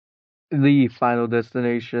The Final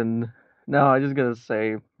Destination. No, I'm just gonna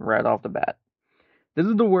say right off the bat, this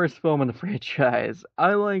is the worst film in the franchise.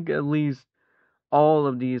 I like at least all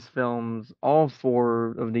of these films, all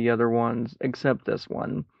four of the other ones, except this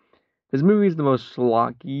one. This movie is the most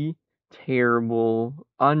schlocky, terrible,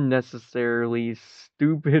 unnecessarily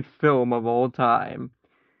stupid film of all time.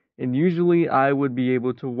 And usually I would be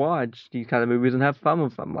able to watch these kind of movies and have fun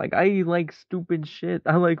with them. Like, I like stupid shit.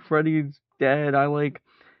 I like Freddy's Dead. I like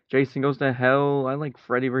Jason Goes to Hell. I like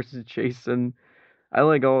Freddy versus Jason. I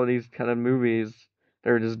like all of these kind of movies.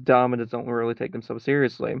 They're just dumb and just don't really take themselves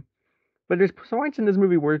seriously. But there's points in this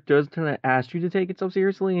movie where it does kind of ask you to take it so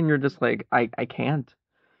seriously, and you're just like, I can't.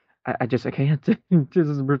 I can't.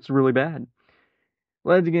 It's really bad.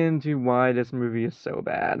 Let's get into why this movie is so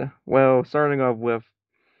bad. Well, starting off with,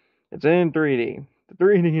 it's in 3D. The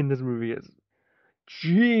 3D in this movie is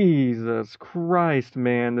Jesus Christ,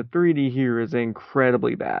 man. The 3D here is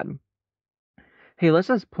incredibly bad. Hey, let's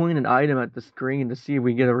just point an item at the screen to see if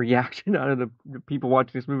we get a reaction out of the people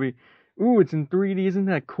watching this movie. Ooh, it's in 3D. Isn't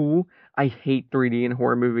that cool? I hate 3D in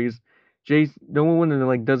horror movies. The only one that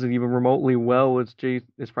like does it even remotely well is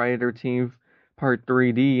Friday the 13th Part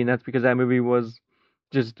 3D, and that's because that movie was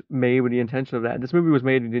just made with the intention of that. This movie was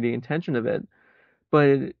made with the intention of it, but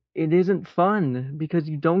it isn't fun because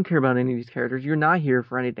you don't care about any of these characters. You're not here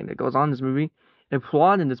for anything that goes on in this movie. The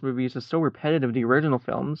plot in this movie is just so repetitive of the original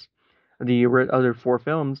films, the other four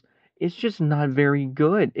films. It's just not very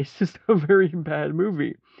good. It's just a very bad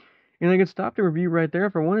movie. And I could stop the review right there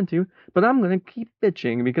if I wanted to, but I'm gonna keep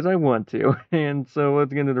bitching because I want to. And so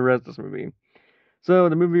let's get into the rest of this movie. So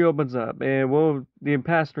the movie opens up, and well, the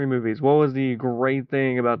past three movies, what was the great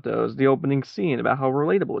thing about those? The opening scene, about how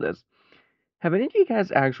relatable it is. Have any of you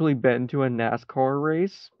guys actually been to a NASCAR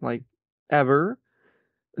race? Like, ever?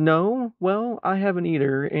 No? Well, I haven't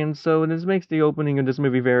either, and so this makes the opening of this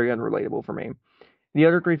movie very unrelatable for me. The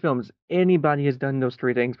other three films, anybody has done those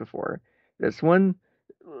three things before. This one,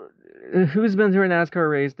 who's been through a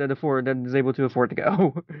NASCAR race that is able to afford to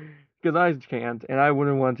go? Because I can't, and I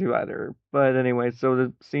wouldn't want to either. But anyway, so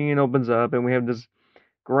the scene opens up, and we have this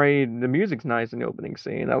great. The music's nice in the opening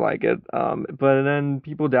scene. I like it. But then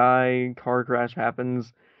people die, car crash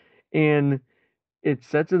happens, and it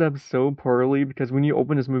sets it up so poorly because when you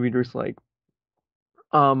open this movie, there's like,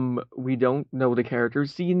 we don't know the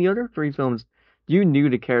characters. See, in the other three films, you knew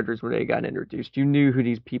the characters when they got introduced. You knew who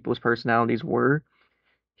these people's personalities were.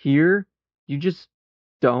 Here, you just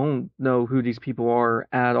don't know who these people are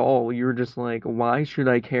at all. You're just like, why should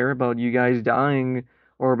I care about you guys dying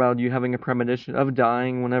or about you having a premonition of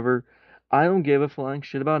dying whenever I don't give a flying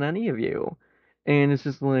shit about any of you? And it's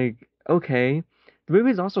just like, okay. The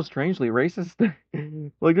movie is also strangely racist.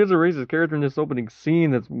 Like, there's a racist character in this opening scene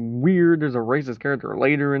that's weird. There's a racist character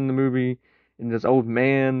later in the movie, and this old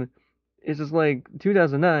man. It's just like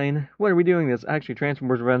 2009. What are we doing this? Actually,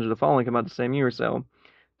 Transformers: Revenge of the Fallen came out the same year, so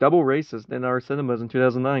double racist in our cinemas in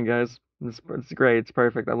 2009, guys. It's great. It's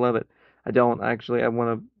perfect. I love it. I don't actually. I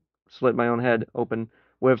want to slit my own head open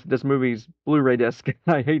with this movie's Blu-ray disc.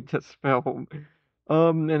 I hate this film.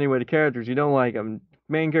 Anyway, the characters you don't like them.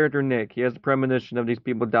 Main character Nick. He has the premonition of these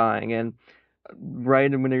people dying, and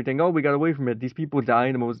right when they think, oh, we got away from it, these people die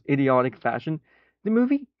in the most idiotic fashion. The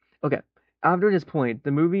movie, okay. After this point,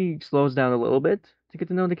 the movie slows down a little bit to get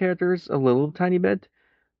to know the characters a little tiny bit,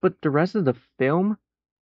 but the rest of the film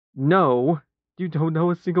no, you don't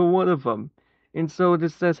know a single one of them. And so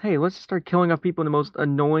this says, hey, let's just start killing off people in the most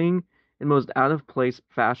annoying and most out of place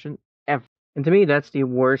fashion ever. And to me, that's the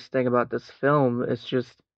worst thing about this film. It's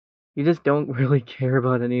just, you just don't really care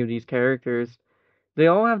about any of these characters. They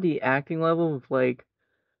all have the acting level of like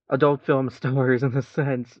adult film stars in a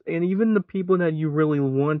sense. And even the people that you really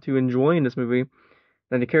want to enjoy in this movie,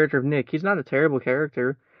 and the character of Nick, he's not a terrible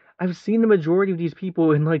character. I've seen the majority of these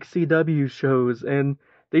people in like CW shows, and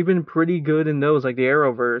they've been pretty good in those, like the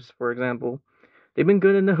Arrowverse, for example. They've been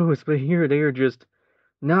good in those, but here they are just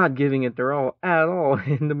not giving it their all at all,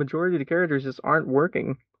 and the majority of the characters just aren't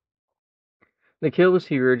working. The kills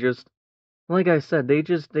here are just, like I said,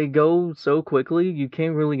 they go so quickly, you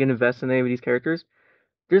can't really get invested in any of these characters.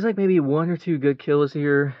 There's like maybe one or two good kills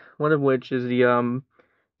here, one of which is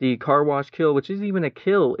the car wash kill, which isn't even a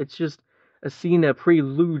kill. It's just a scene that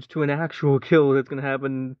preludes to an actual kill that's going to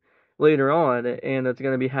happen later on, and it's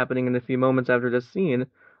going to be happening in a few moments after this scene,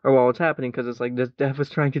 or while it's happening, because it's like this death is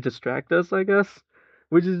trying to distract us, I guess,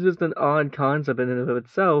 which is just an odd concept in and of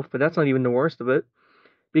itself, but that's not even the worst of it,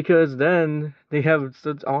 because then they have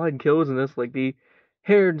such odd kills in this, like the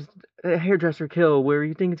hair hairdresser kill, where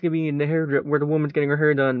you think it's gonna be in the hair where the woman's getting her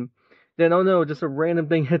hair done. Then oh no, just a random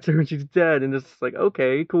thing hits her and she's dead, and it's like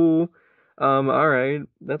okay, cool. All right,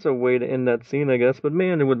 that's a way to end that scene, I guess. But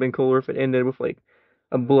man, it would have been cooler if it ended with like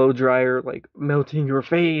a blow dryer, like melting your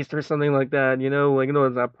face or something like that. Like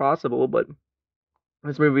it's not possible, but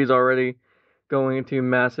this movie's already going into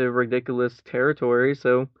massive, ridiculous territory,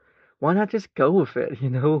 so why not just go with it?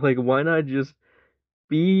 Like why not just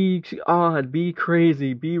be odd, be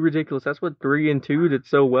crazy, be ridiculous? That's what three and two did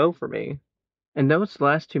so well for me. And those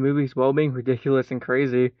last two movies, while being ridiculous and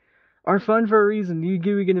crazy, are fun for a reason. You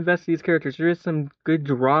can invest in these characters. There is some good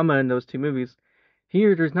drama in those two movies.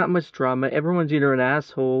 Here, there's not much drama. Everyone's either an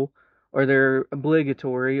asshole, or they're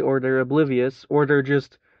obligatory, or they're oblivious, or they're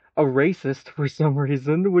just a racist for some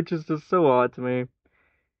reason, which is just so odd to me.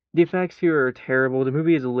 The effects here are terrible. The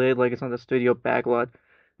movie is lit like it's on the studio backlot,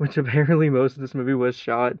 which apparently most of this movie was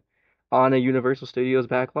shot on a Universal Studios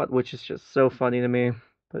backlot, which is just so funny to me.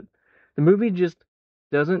 But the movie just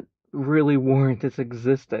doesn't really warrant its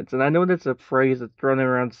existence. And I know that's a phrase that's thrown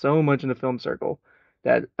around so much in the film circle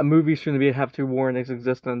that a movie shouldn't have to warrant its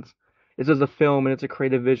existence. It's just a film and it's a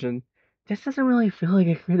creative vision. This doesn't really feel like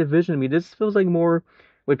a creative vision to me. This feels like more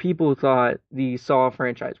what people thought the Saw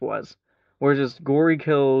franchise was, where it's just gory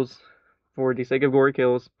kills for the sake of gory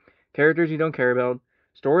kills, characters you don't care about,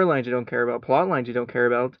 storylines you don't care about, plot lines you don't care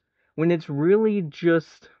about, when it's really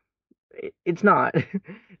just it's not.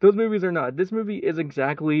 Those movies are not. This movie is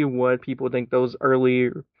exactly what people think those early,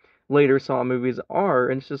 later Saw movies are,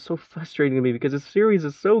 and it's just so frustrating to me because this series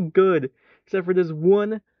is so good, except for this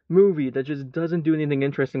one movie that just doesn't do anything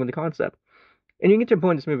interesting with the concept. And you get to a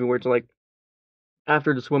point in this movie where it's like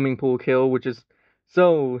after the swimming pool kill, which is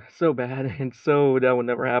so bad and so that would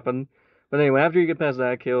never happen. But anyway, after you get past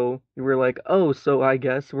that kill, you were like, oh, so I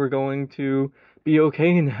guess we're going to be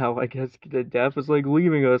okay now. I guess the death is like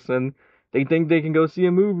leaving us, and they think they can go see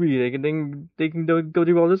a movie. They can think they can go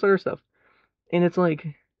do all this other stuff. And it's like,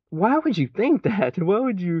 why would you think that? Why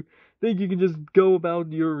would you think you can just go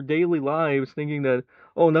about your daily lives thinking that,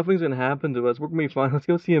 oh, nothing's gonna happen to us. We're gonna be fine. Let's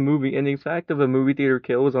go see a movie. And the fact of a movie theater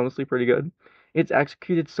kill is honestly pretty good. It's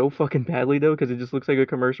executed so fucking badly though, because it just looks like a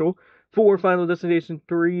commercial for Final Destination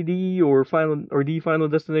 3D or D Final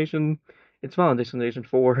Destination. It's Final Destination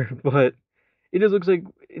 4, but it just looks like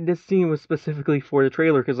this scene was specifically for the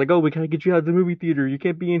trailer, because like, oh, we gotta get you out of the movie theater. You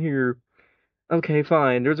can't be in here. Okay,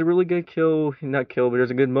 fine. There's a really good kill, not kill, but there's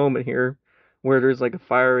a good moment here where there's like a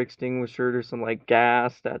fire extinguisher, there's some like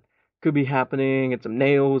gas that could be happening, and some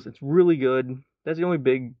nails. It's really good. That's the only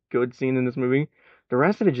big good scene in this movie. The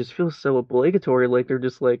rest of it just feels so obligatory, like they're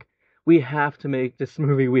just like, we have to make this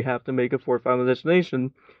movie, we have to make it for Final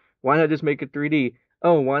Destination. Why not just make it 3D?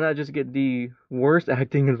 Oh, why not just get the worst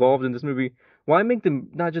acting involved in this movie? Why make them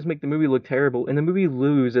not just make the movie look terrible and the movie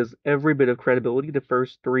loses every bit of credibility the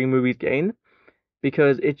first three movies gain?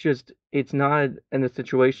 Because it's not in the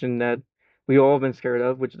situation that we all have been scared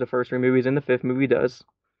of, which the first three movies and the fifth movie does.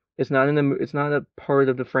 It's not a part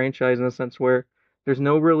of the franchise in the sense where there's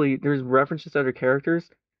references to other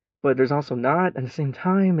characters, but there's also not. At the same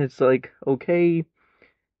time, it's like okay,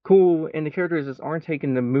 cool, and the characters just aren't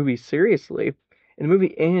taking the movie seriously. And the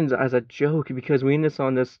movie ends as a joke because we end this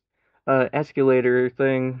on this escalator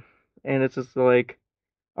thing, and it's just like,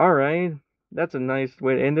 all right, that's a nice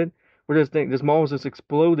way to end it. We're just thinking this mall is just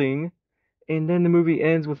exploding, and then the movie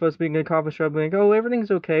ends with us being in a coffee shop, like, oh,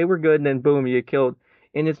 everything's okay, we're good, and then boom, you get killed.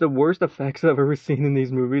 And it's the worst effects I've ever seen in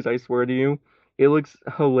these movies, I swear to you. It looks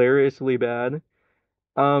hilariously bad.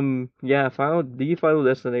 Yeah, Final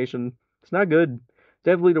Destination. It's not good.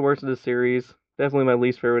 Definitely the worst of the series. Definitely my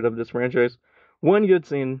least favorite of this franchise. One good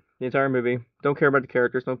scene, the entire movie. Don't care about the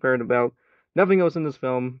characters, don't care about nothing else in this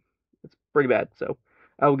film. It's pretty bad, so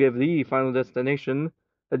I will give the Final Destination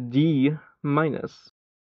a D minus.